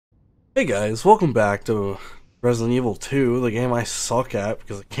Hey guys, welcome back to Resident Evil 2, the game I suck at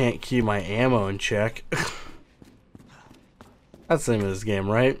because I can't keep my ammo in check. That's the name of this game,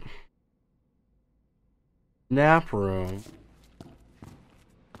 right? Nap room.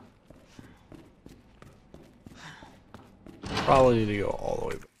 Probably need to go all the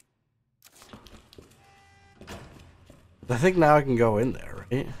way back. I think now I can go in there,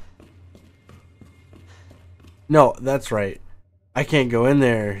 right? No, that's right. I can't go in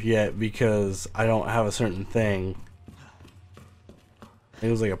there yet because I don't have a certain thing. I think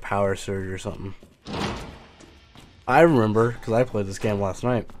it was like a power surge or something. I remember because I played this game last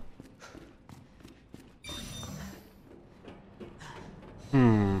night. Give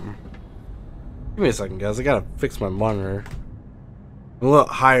me a second, guys. I gotta fix my monitor. I'm a little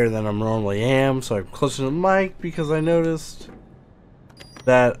higher than I normally am, so I'm closer to the mic because I noticed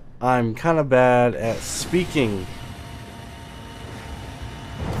that I'm kind of bad at speaking.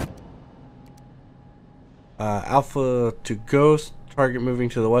 Alpha to Ghost. Target moving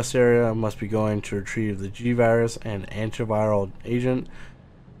to the west area. Must be going to retrieve the G virus and antiviral agent.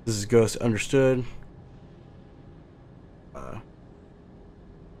 This is Ghost. Understood.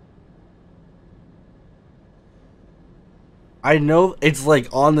 I know it's like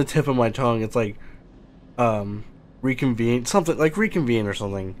on the tip of my tongue. It's like reconvene, something like reconvene or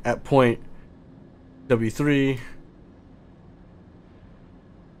something at point W3.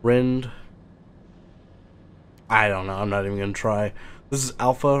 Rend. I don't know. I'm not even gonna try. This is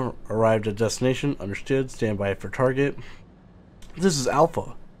Alpha. Arrived at destination. Understood. Stand by for target. This is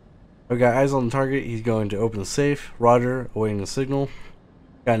Alpha. I've got eyes on the target. He's going to open the safe. Roger. Awaiting the signal.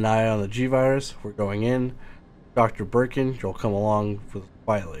 Got an eye on the G virus. We're going in. Dr. Birkin, you'll come along with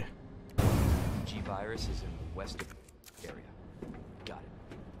quietly. G virus is in the west area. Got it.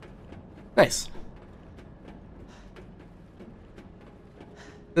 Nice.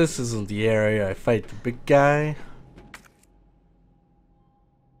 This isn't the area I fight the big guy.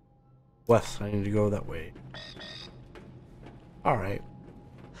 West, I need to go that way. Alright.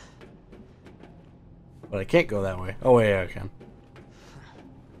 But I can't go that way. Oh, wait, I can.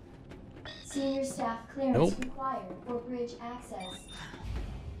 Senior staff clearance required for bridge access.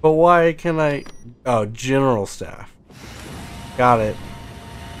 But why can I... Oh, general staff. Got it.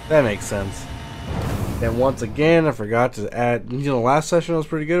 That makes sense. And once again, I forgot to add... last session I was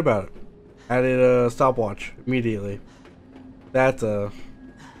pretty good about it. Added a stopwatch immediately. That's a...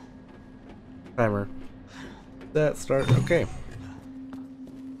 timer. That start. Okay.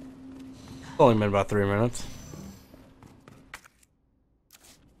 It's only been about 3 minutes.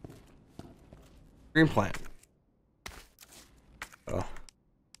 Green plant. Oh.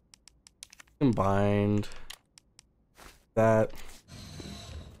 Combined. That.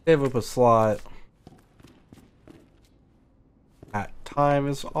 Save up a slot. At time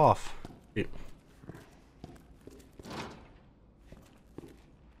is off. Shit.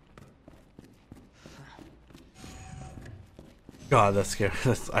 God, that's scary.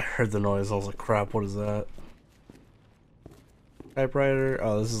 I heard the noise. I was like, crap, what is that? Typewriter.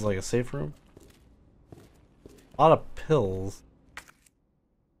 Oh, this is like a safe room. A lot of pills.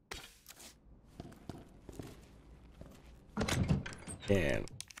 And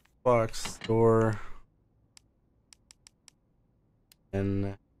box store.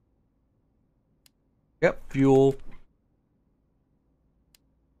 And yep, fuel.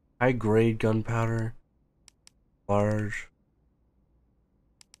 High grade gunpowder. Large.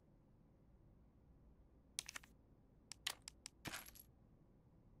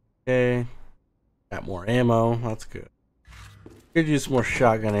 Okay. Got more ammo. That's good. Could use more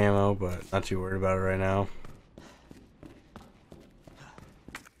shotgun ammo, but not too worried about it right now.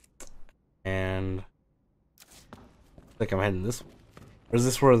 And I think I'm heading this way. Or is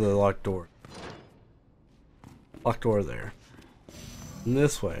this where the locked door? Locked door there. And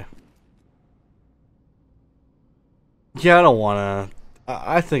this way. Yeah, I don't wanna.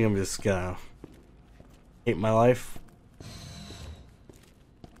 I think I'm just gonna hate my life.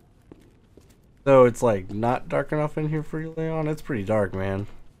 So it's like not dark enough in here for you, Leon? It's pretty dark, man.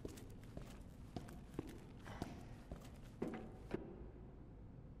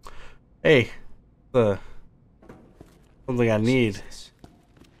 Hey, something I need. Jesus.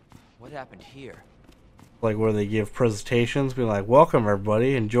 What happened here? Like where they give presentations, be like, welcome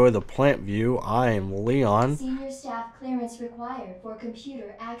everybody, enjoy the plant view. I am Leon. Senior staff clearance required for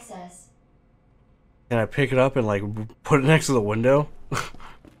computer access. Can I pick it up and like put it next to the window?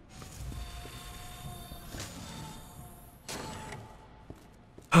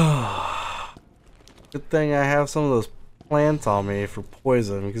 Good thing I have some of those plants on me for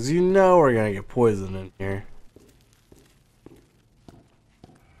poison, because you know we're gonna get poison in here.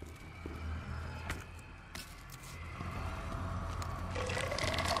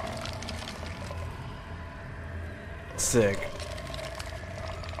 sick.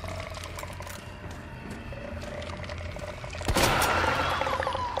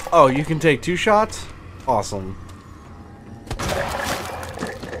 Oh, you can take 2 shots? Awesome.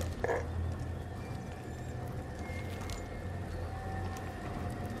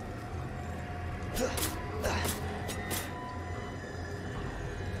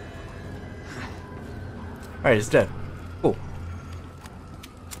 Alright, he's dead. Cool.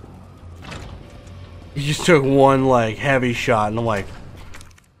 He just took 1, like, heavy shot, and I'm like,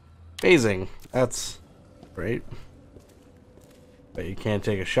 amazing. That's great. But you can't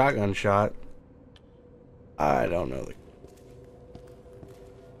take a shotgun shot. I don't know the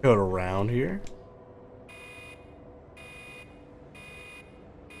code around here.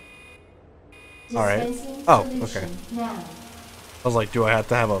 Alright. Oh, okay. I was like, do I have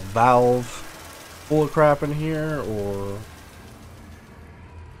to have a valve full of crap in here, or...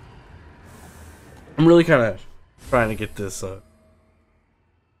 I'm really kind of trying to get this, Oh,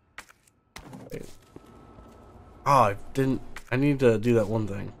 I didn't... I need to do that one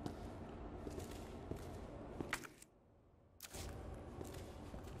thing.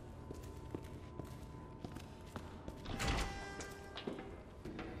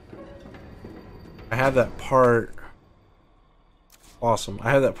 I have that part. Awesome.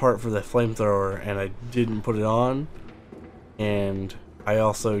 I have that part for the flamethrower and I didn't put it on. And I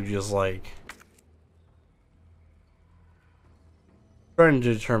also just like trying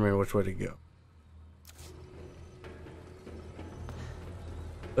to determine which way to go.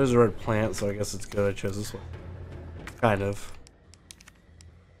 There's a red plant, so I guess it's good I chose this one. Kind of.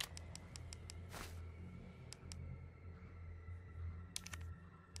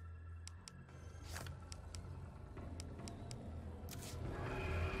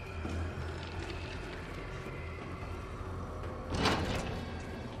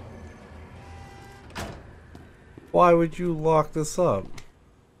 Why would you lock this up?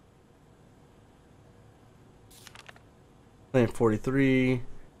 Plant 43.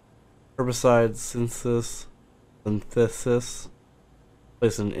 Herbicide synthesis.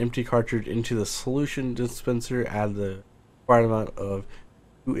 Place an empty cartridge into the solution dispenser. Add the required amount of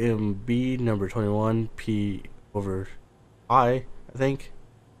UMB number 21 P over I think.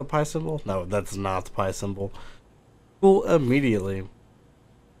 The pi symbol? No, that's not the pi symbol. Cool immediately.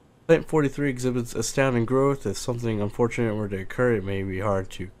 Plant 43 exhibits astounding growth. If something unfortunate were to occur, it may be hard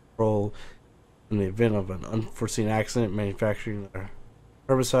to control. In the event of an unforeseen accident, manufacturing the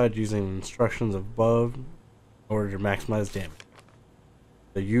herbicide using instructions above in order to maximize damage.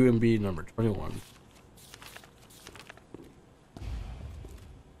 The UMB number 21.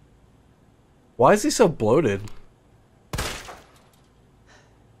 Why is he so bloated?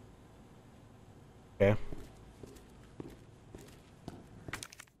 Okay.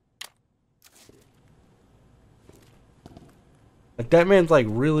 Like, that man's like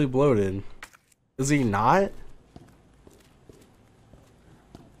really bloated. Is he not?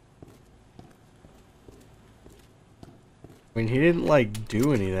 I mean, he didn't like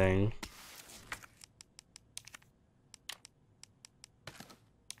do anything.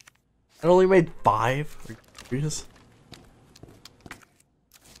 I only made 5? Are you serious?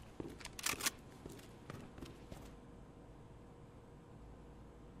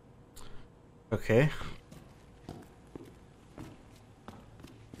 Okay.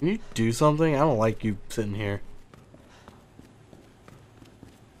 Can you do something? I don't like you sitting here.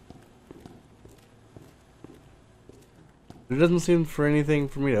 There doesn't seem for anything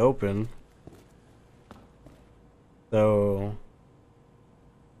for me to open. So...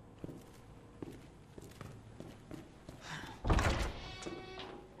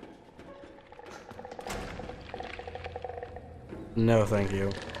 no, thank you.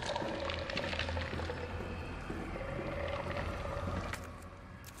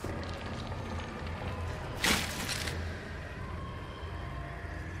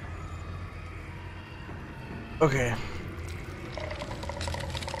 Okay.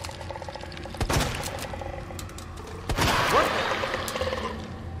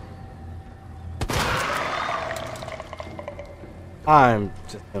 I'm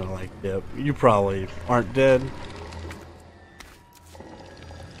just gonna like dip. You probably aren't dead.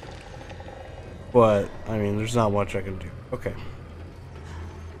 But, I mean, there's not much I can do. Okay.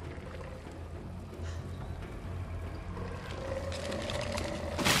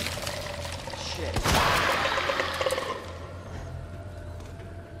 Shit.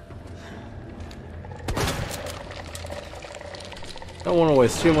 Don't want to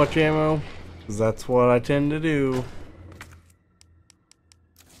waste too much ammo, because that's what I tend to do.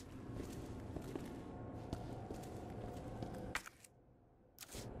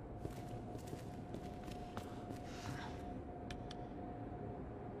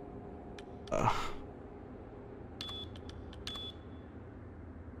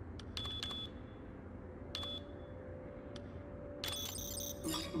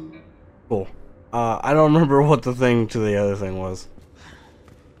 Cool. I don't remember what the thing to the other thing was.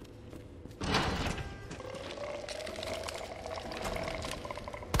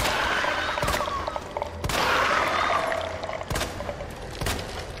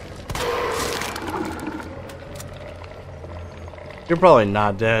 You're probably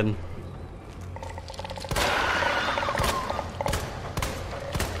not dead.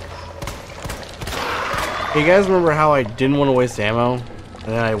 Hey, you guys remember how I didn't want to waste ammo? And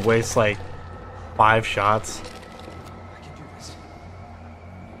then I waste like 5 shots? I can do this.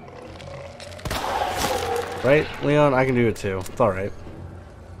 Right, Leon? I can do it too. It's alright.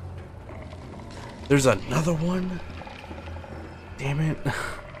 There's another one? Damn it.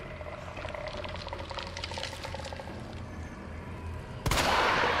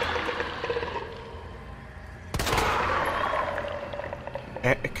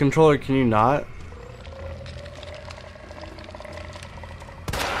 Controller, can you not?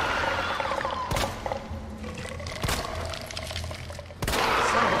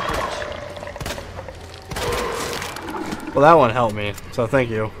 Well, that one helped me, so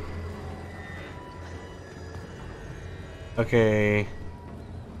thank you. Okay.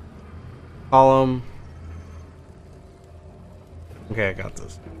 Column. Okay, I got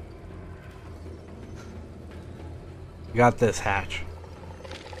this. Got this hatch.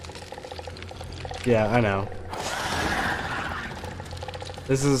 Yeah, I know.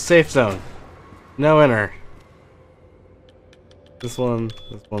 This is a safe zone. No enter. This one,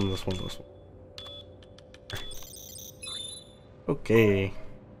 this one, this one, this one. Okay.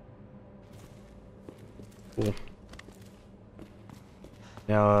 Cool.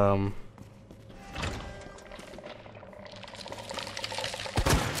 Now,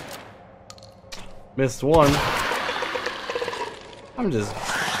 missed one. I'm just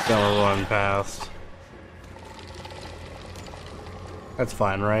gonna run past. That's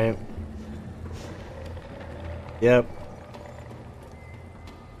fine, right? Yep.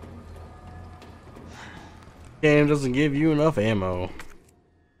 Game doesn't give you enough ammo.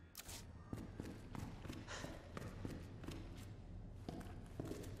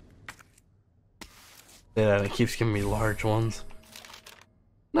 Yeah, it keeps giving me large ones.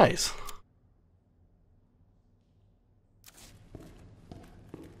 Nice.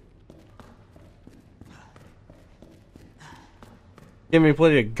 Give me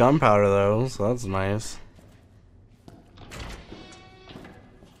plenty of gunpowder though, so that's nice.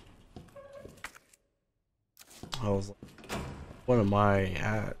 I was like, what am I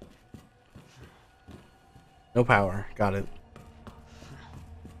at? No power. Got it.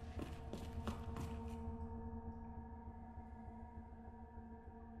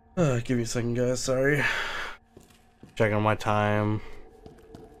 Give me a second, guys. Sorry. Checking on my time.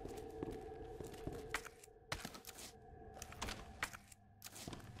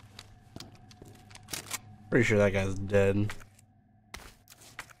 Pretty sure that guy's dead.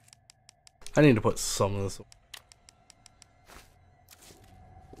 I need to put some of this.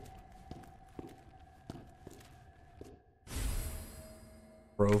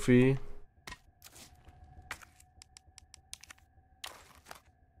 Trophy.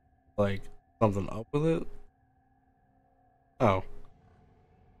 Like something up with it? Oh.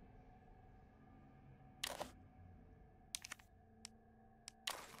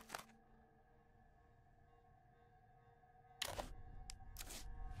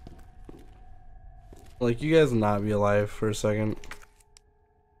 Like, you guys not be alive for a second.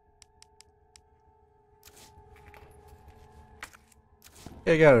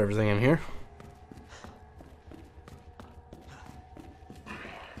 Yeah, I got everything in here.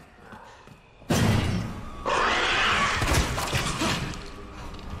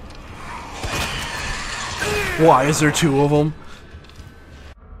 Why is there 2 of them?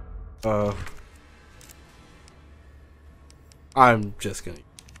 I'm just gonna.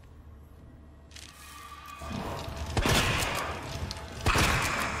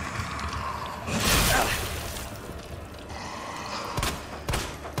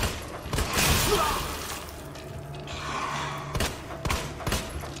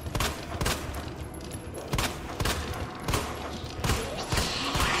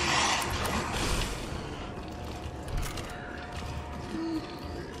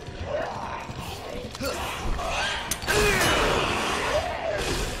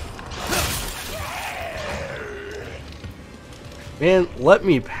 Man, let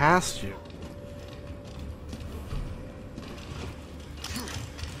me past you.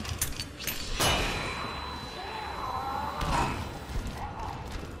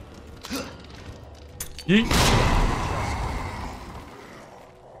 Yeet.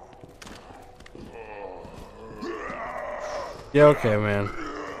 Yeah, okay, man.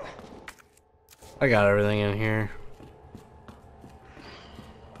 I got everything in here.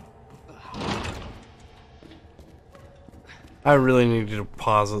 I really need to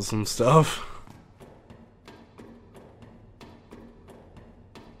deposit some stuff.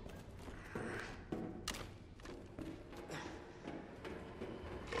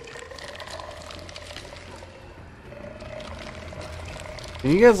 Can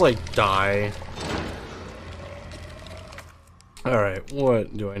you guys like die? Alright,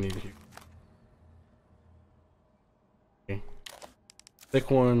 what do I need here? Okay. Thick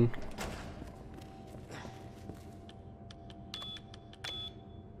one.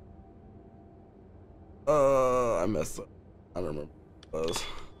 I messed up. I don't remember what it was.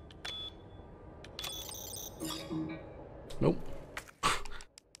 Nope.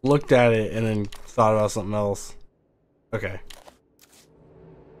 Looked at it and then thought about something else. Okay.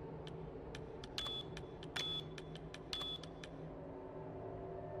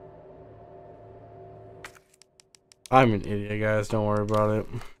 I'm an idiot, guys. Don't worry about it.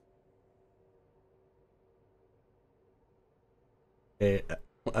 Okay,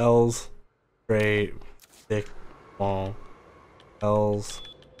 L's, straight, thick, small. L's,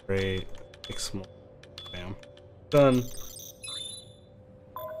 straight, thick, small. Bam. Done.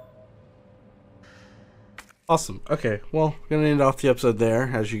 Awesome. Okay, well, gonna end off the episode there.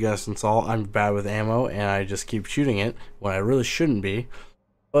 As you guys saw, I'm bad with ammo, and I just keep shooting it when I really shouldn't be.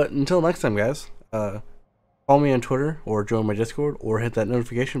 But until next time, guys, follow me on Twitter, or join my Discord, or hit that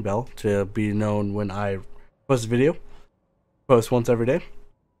notification bell to be known when I post a video. Post once every day.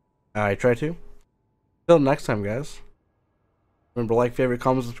 I try to. Until next time, guys. Remember, like, favorite,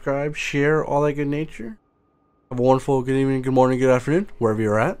 comment, subscribe, share, all that good nature. Have a wonderful good evening, good morning, good afternoon, wherever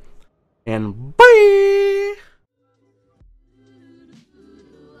you're at. And bye!